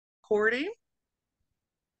recording.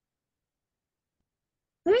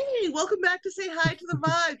 Hey, welcome back to Say Hi to the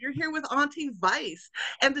Vibe. You're here with Auntie Vice.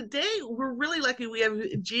 And today we're really lucky. We have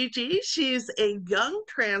Gigi. She's a young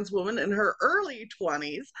trans woman in her early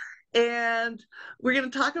 20s. And we're going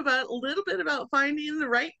to talk about a little bit about finding the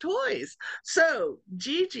right toys. So,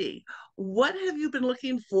 Gigi, what have you been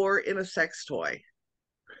looking for in a sex toy?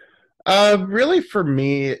 Really for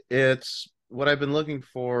me, it's what I've been looking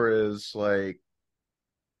for is like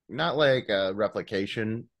not like a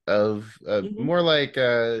replication of Hmm. more like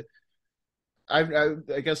I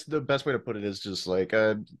guess the best way to put it is just like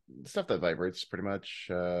stuff that vibrates pretty much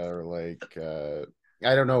or like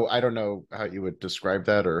I don't know how you would describe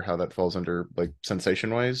that or how that falls under like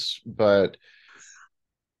sensation wise, but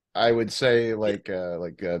I would say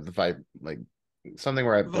the vibe like something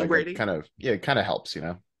where I Vibrating. kind of yeah, it kind of helps, you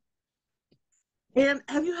know. And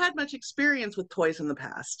have you had much experience with toys in the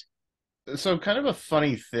past? So kind of a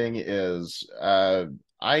funny thing is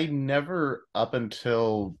I never up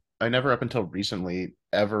until recently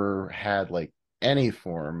ever had like any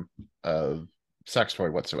form of sex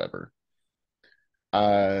toy whatsoever.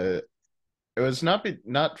 Uh it was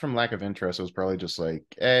not from lack of interest. It was probably just like,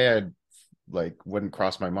 hey, I like wouldn't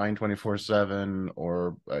cross my mind 24/7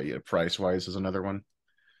 or yeah, price wise is another one.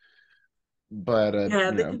 But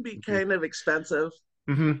Yeah, you they know, can be kind of expensive.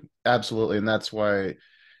 absolutely, and that's why.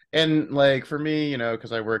 And like for me, you know,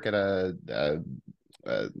 because I work at I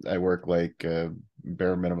work like a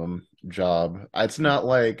bare minimum job. It's not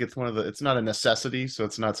like it's not a necessity, so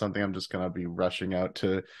it's not something I'm just gonna be rushing out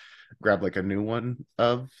to grab like a new one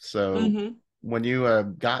of. So Hmm. when you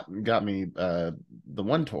got me the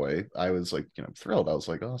one toy, I was like, you know, thrilled. I was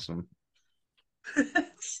like, awesome.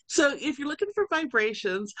 So if you're looking for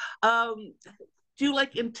vibrations, do you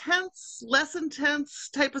like intense, less intense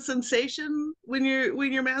type of sensation when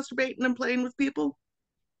you're masturbating and playing with people?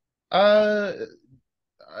 Uh,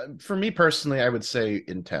 for me personally, I would say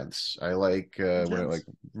intense. I like when it like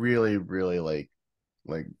Intense. really like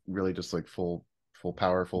really just like full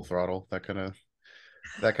power, full throttle, that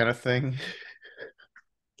kind of thing.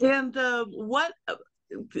 And what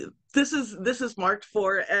this is marked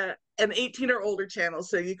for an 18 or older channel,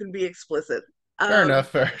 so you can be explicit. Fair enough.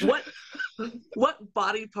 Fair. What what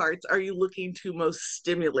body parts are you looking to most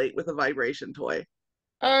stimulate with a vibration toy?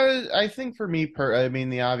 I think for me, I mean,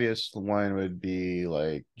 the obvious one would be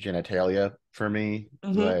like genitalia for me,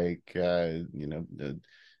 Hmm. like you know, the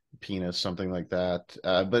penis, something like that.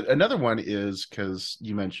 But another one is because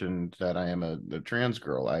you mentioned that I am a trans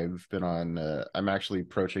girl. I'm actually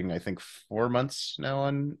approaching, I think, 4 months now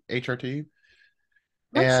on HRT,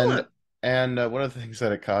 and Excellent. one of the things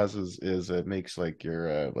that it causes is it makes like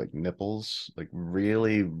your like nipples like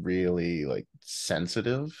really like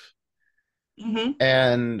sensitive. Hmm.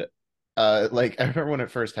 And like I remember when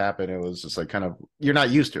it first happened, it was just like kind of you're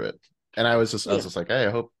not used to it. And I was Yeah. just like, hey,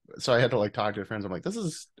 I hope so I had to like talk to friends. I'm like, this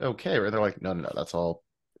is okay, right? They're like, no, that's all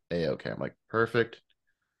okay. I'm like, perfect.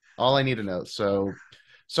 All I need to know. So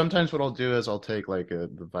sometimes what I'll do is I'll take like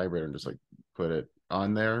the vibrator and just like put it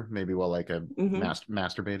on there, maybe while like a Hmm.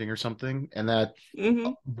 masturbating or something. And that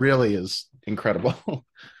Hmm. really is incredible.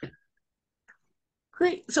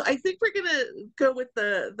 Great. So I think we're gonna go with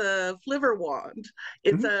the Fliver wand.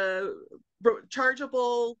 It's Mhm. a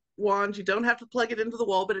chargeable wand. You don't have to plug it into the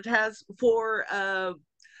wall, but it has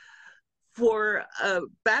for a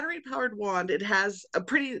battery powered wand. It has a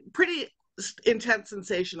pretty intense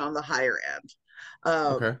sensation on the higher end,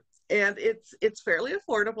 um, Okay. and it's fairly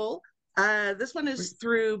affordable. This one Sweet. is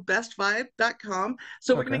through bestvibe.com.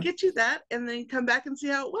 So we're gonna Okay. get you that, and then come back and see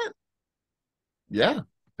how it went. Yeah,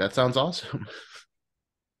 that sounds awesome.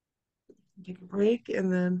 Take a break,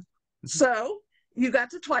 and then so you got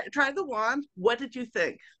to try the wand. What did you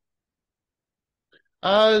think?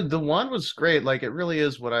 The one was great. Like it really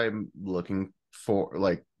is what I'm looking for,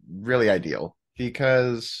 like really ideal.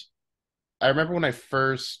 Because I remember when I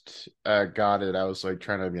first got it, I was like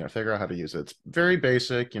trying to, you know, figure out how to use it. It's very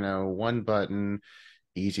basic, you know, one button,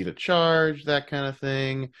 easy to charge, that kind of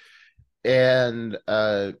thing. And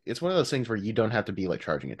it's one of those things where you don't have to be like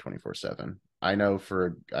charging it 24/7. I know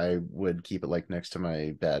for I would keep it like next to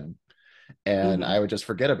my bed and Mm-hmm. I would just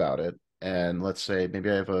forget about it. And let's say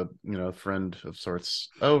maybe I have a you know friend of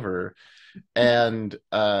sorts over, and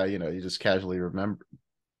you know you just casually remember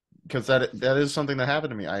because that is something that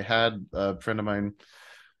happened to me. I had a friend of mine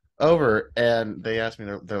over, and they asked me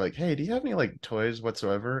they're like, "Hey, do you have any like toys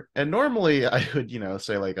whatsoever?" And normally I would you know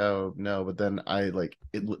say like, "Oh no," but then I like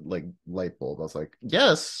like light bulb. I was like,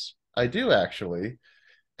 "Yes, I do actually."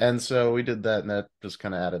 And so we did that, and that just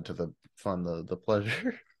kind of added to the fun, the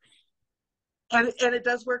pleasure. And it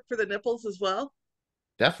does work for the nipples as well.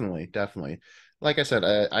 Definitely, definitely. Like I said,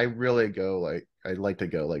 I really go like I like to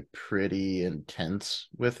go like pretty intense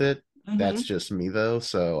with it. That's Mm-hmm. just me though.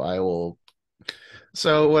 So I will.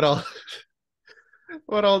 So what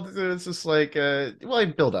I'll do is just like well, I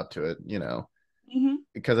build up to it, Mm-hmm.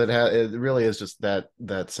 because it really is just that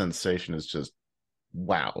sensation is just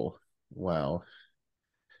wow, wow.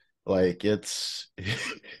 Like it's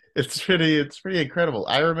pretty incredible.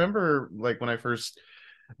 I remember like when I first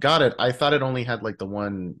got it, I thought it only had like the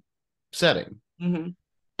one setting. Mm-hmm.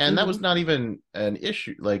 And that Mm-hmm. was not even an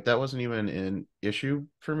issue. Like that wasn't even an issue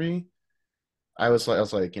for me. I was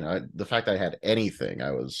like, the fact that I had anything,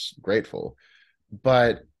 I was grateful.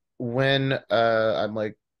 But when I'm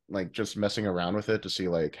like just messing around with it to see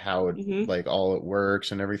like how it Mm-hmm. like all it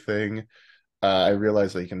works and everything, I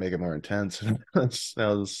realized that you can make it more intense. And I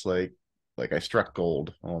was like I struck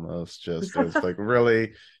gold almost. Just it was like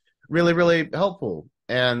really, really, really helpful.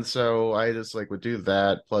 And so I just like would do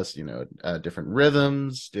that plus, different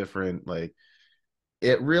rhythms, different like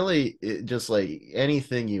it just like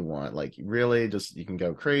anything you want, like really just you can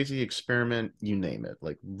go crazy, experiment, you name it.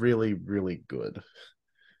 Like really, really good.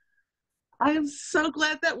 I am so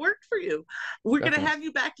glad that worked for you. We're going to Definitely. have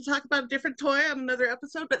you back to talk about a different toy on another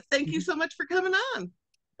episode, but thank you Mhm. so much for coming on.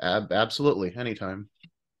 Absolutely. Anytime.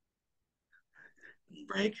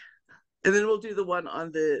 Break. And then we'll do the one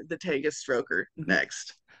on the Tanga stroker Mhm.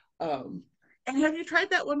 next. Um, and have you tried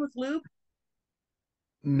that one with lube?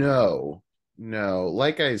 No, no.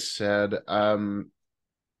 Like I said, I'm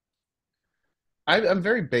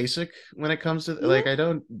very basic when it comes to like Mm-hmm. I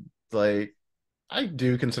don't like I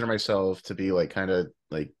do consider myself to be like kind of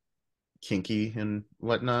like kinky and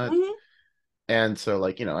whatnot. Mm-hmm. And so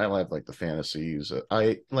like, I'll have like the fantasies.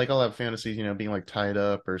 I'll have fantasies, being like tied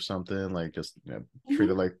up or something, like just, Mm-hmm.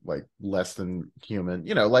 treated like less than human.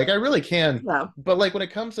 Like I really can, Yeah. but like when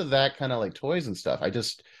it comes to that kind of like toys and stuff,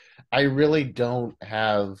 I really don't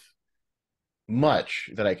have much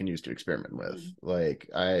that I can use to experiment with. Mhm. Like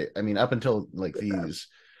I mean up until like these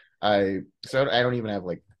I don't even have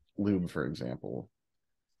like lube, for example.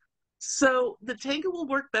 So the Tango will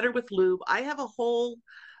work better with lube. I have a whole,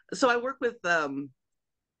 so I work with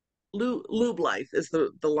Lube Life is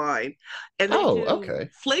the line, and they Oh, do okay.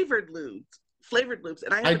 flavored lubes,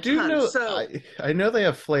 and I have I a do ton. know So I know they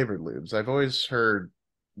have flavored lubes. I've always heard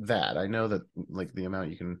that. I know that like the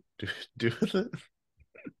amount you can do with it.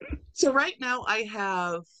 so right now I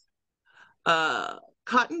have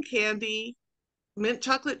cotton candy, mint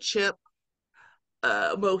chocolate chip,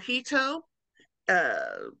 mojito,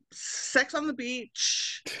 sex on the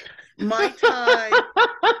beach, mai tai,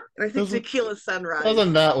 and I think Doesn't tequila sunrise.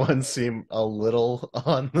 doesn't that one seem a little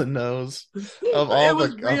on the nose It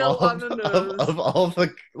was real on the nose. of all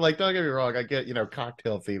the like don't get me wrong, I get,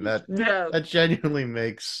 cocktail theme. Yeah. That genuinely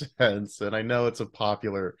makes sense. And I know it's a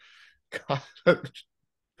popular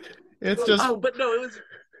it's just Oh, but no, it was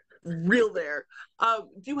real there. Do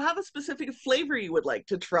you have a specific flavor you would like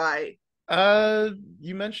to try?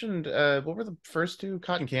 you mentioned what were the first two?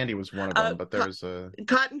 Cotton candy was one of Uh, them, but co- there's a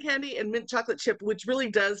Cotton candy and mint chocolate chip, which really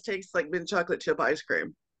does taste like mint chocolate chip ice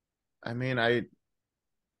cream. I mean, I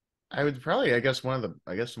would probably, I guess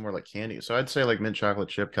I guess more like candy. So I'd say like mint chocolate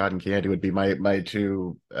chip, cotton candy would be my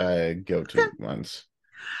two Okay. go-to ones.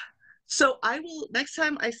 So I will next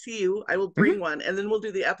time I see you, I will bring Hmm. one, and then we'll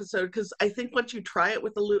do the episode because I think once you try it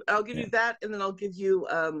with the loop, I'll give Yeah. you that, and then I'll give you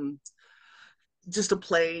just a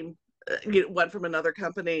plain one from another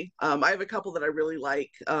company. I have a couple that I really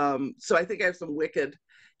like, so I think I have some Wicked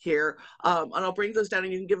here, and I'll bring those down,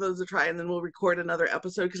 and you can give those a try, and then we'll record another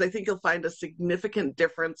episode because I think you'll find a significant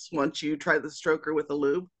difference once you try the stroker with the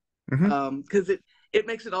lube, Hmm. because it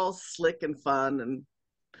makes it all slick and fun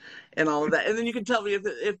and all of that, and then you can tell me if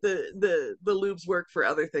the lubes work for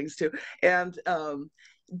other things too, and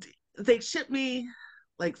they ship me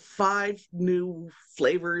like 5 new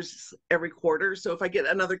flavors every quarter. So if I get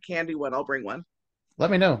another candy one, I'll bring one.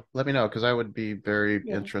 Let me know, because I would be very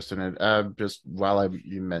Yeah. interested in it. Just while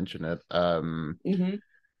you mention it, Mm-hmm.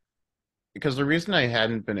 because the reason I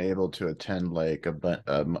hadn't been able to attend like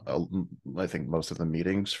I think most of the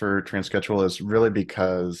meetings for Transschedule is really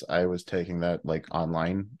because I was taking that like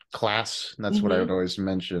online class. And that's what I would Mm-hmm. always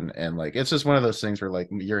mention. And like it's just one of those things where like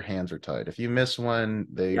your hands are tied. If you miss one,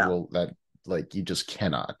 they Yeah. will that like you just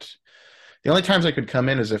cannot. The only times I could come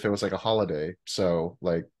in is if it was like a holiday, so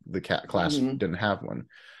like the cat class Mm-hmm. didn't have one.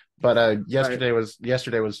 But Right. yesterday was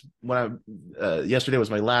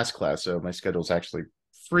my last class, so my schedule's actually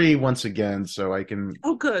free once again, so I can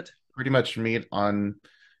Oh, good. pretty much meet on,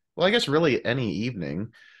 well, I guess really any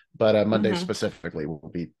evening, but Monday Mm-hmm. specifically will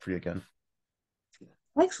be free again.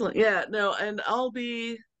 Excellent. Yeah. No, and I'll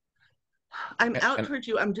be. I'm out And towards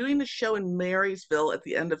you. I'm doing the show in Marysville at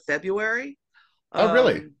the end of February. oh,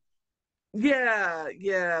 really? Um, yeah,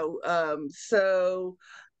 yeah.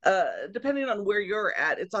 Depending on where you're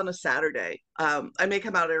at, it's on a Saturday. I may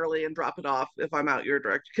come out early and drop it off if I'm out your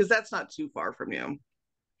direction, because that's not too far from you.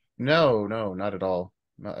 No, no, not at all.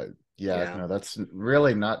 Yeah, Yeah. no, that's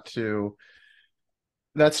really not too.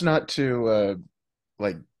 That's not too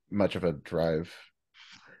like much of a drive.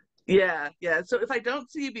 Yeah, yeah. So if I don't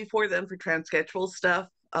see you before then for transschedule stuff,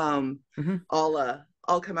 Hmm.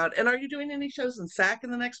 I'll come out. And are you doing any shows in SAC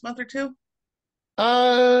in the next month or two?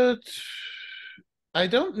 Uh, I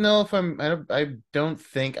don't know if I don't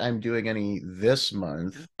think I'm doing any this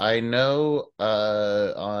month. I know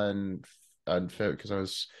on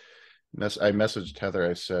because I messaged Heather.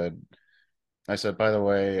 I said, by the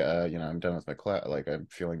way, I'm done with my class. Like, I'm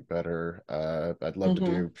feeling better. I'd love to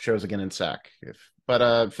Mm-hmm. do shows again in SAC.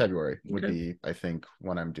 But February would Okay. be, I think,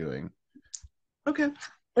 what I'm doing. Okay.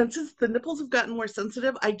 And since the nipples have gotten more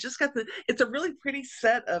sensitive, I just got it's a really pretty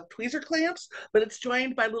set of tweezer clamps, but it's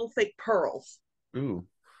joined by little fake pearls. Ooh.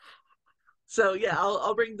 So yeah,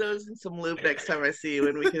 I'll bring those and some lube next time I see you,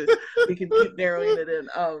 and we can keep narrowing it in.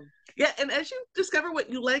 Yeah, and as you discover what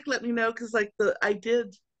you like, let me know, because like I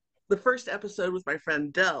did the first episode with my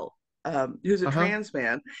friend Dell, who's a Uh-huh. trans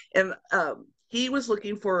man, and he was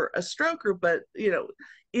looking for a stroker, but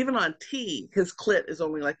even on T, his clit is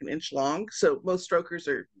only like an inch long, so most strokers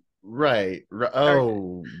Right. are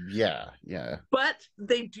Oh, yeah. Yeah. but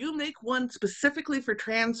they do make one specifically for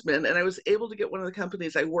trans men, and I was able to get one of the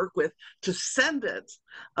companies I work with to send it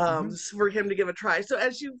Hmm. for him to give a try. So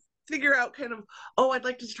as you figure out kind of, oh, I'd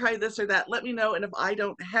like to try this or that, let me know. And if I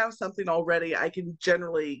don't have something already, I can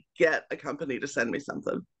generally get a company to send me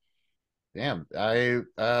something. Damn. I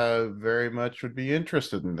very much would be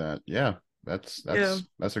interested in that. Yeah. That's Yeah.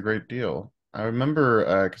 that's a great deal. I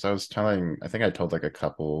remember because I think I told like a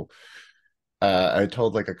couple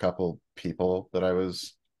people that I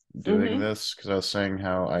was doing Mm-hmm. this because I was saying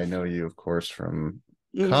how I know you, of course, from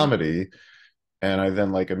Mm-hmm. comedy. And I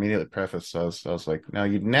then like immediately prefaced, I was like, now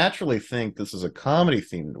you'd naturally think this is a comedy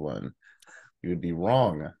themed one. You would be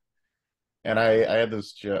wrong. And I had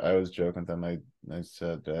I was joking with them. I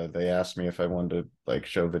said they asked me if I wanted to like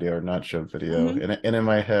show video or not show video, Mm-hmm. and in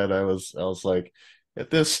my head I was like, at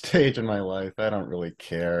this stage in my life, I don't really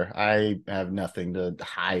care. I have nothing to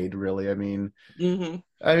hide, really. Mm-hmm.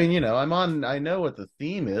 I know what the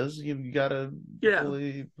theme is. You gotta Yeah.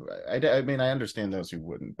 fully. I mean, I understand those who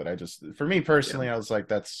wouldn't, but for me Yeah. personally, I was like,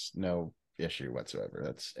 that's no issue whatsoever.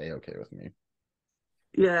 That's a-okay with me.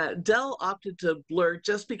 Yeah. Dell opted to blur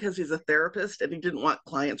just because he's a therapist and he didn't want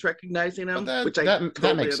clients recognizing But him, which I that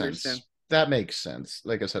totally makes understand. sense. That makes sense.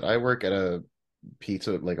 Like I said, I work at a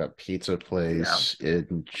pizza Yeah. place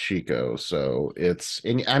in Chico, so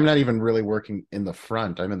and I'm not even really working in the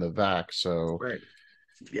front. I'm in the back, so Right.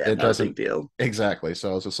 Yeah. it Not a doesn't big deal. exactly.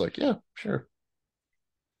 So I was just like, yeah, sure.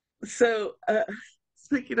 So,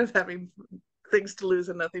 speaking of having things to lose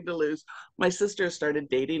and nothing to lose, my sister started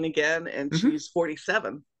dating again, and Hmm. she's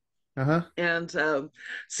 47. Uh-huh. And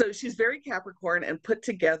so she's very Capricorn and put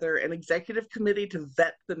together an executive committee to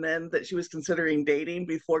vet the men that she was considering dating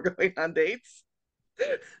before going on dates,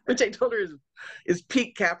 which I told her is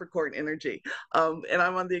peak Capricorn energy. And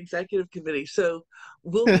I'm on the executive committee. So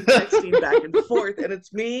we'll be texting back and forth, and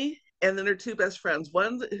it's me and then her two best friends.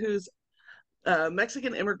 One who's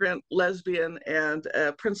Mexican immigrant, lesbian, and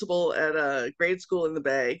a principal at a grade school in the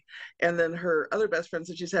Bay. And then her other best friend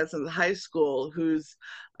that she's had since high school, who's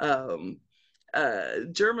um, a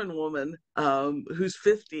German woman who's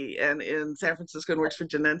 50 and in San Francisco and works for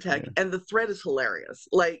Genentech. Yeah. And the thread is hilarious.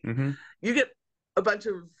 Like, Hmm. you get a bunch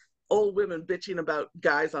of old women bitching about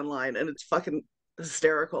guys online, and it's fucking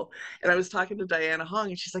hysterical. And I was talking to Diana Hong,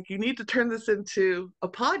 and she's like, "You need to turn this into a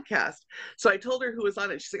podcast." So I told her who was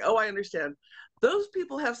on it. She's like, "Oh, I understand. Those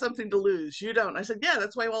people have something to lose. You don't." I said, "Yeah,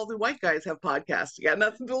 that's why all the white guys have podcasts. You got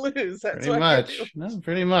nothing to lose. That's Pretty why I do." much. No,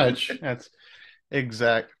 pretty much. That's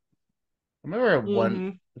exact. I remember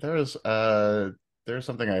one Mm-hmm. there's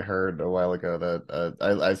something I heard a while ago that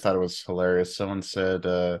I thought it was hilarious. Someone said,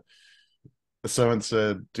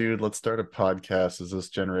 "Dude, let's start a podcast. Is this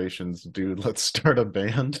generation's dude? Let's start a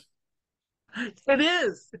band." It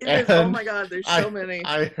is. It is. Oh And my God, there's so many.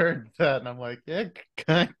 I heard that, and I'm like, yeah,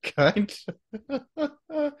 kind.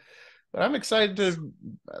 But I'm excited to,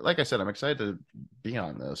 like I said, I'm excited to be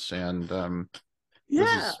on this, and this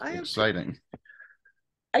Yeah, is I am too. exciting.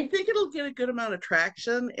 I think it'll get a good amount of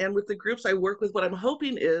traction. And with the groups I work with, what I'm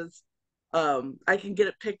hoping is I can get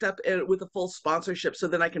it picked up with a full sponsorship, so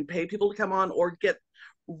then I can pay people to come on or get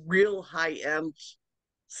real high end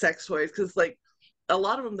sex toys. Because, like, a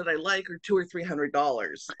lot of them that I like are $200 or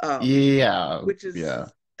 $300, Yeah, which yeah. is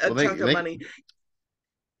a Well, chunk of money.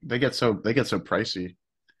 they get so pricey.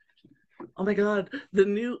 Oh my God. The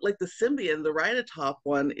new, like the Symbian, the Rhinotalk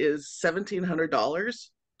one is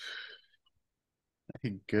 $1,700.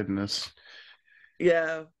 Thank goodness.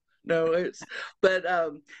 Yeah. No, but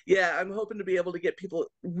yeah, I'm hoping to be able to get people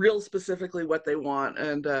real specifically what they want.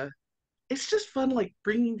 And it's just fun, like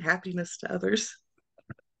bringing happiness to others.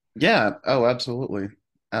 Yeah. Oh, absolutely.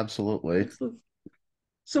 Absolutely. Excellent.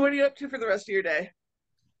 So, what are you up to for the rest of your day?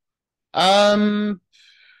 Um,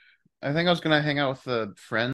 I think I was gonna hang out with a friend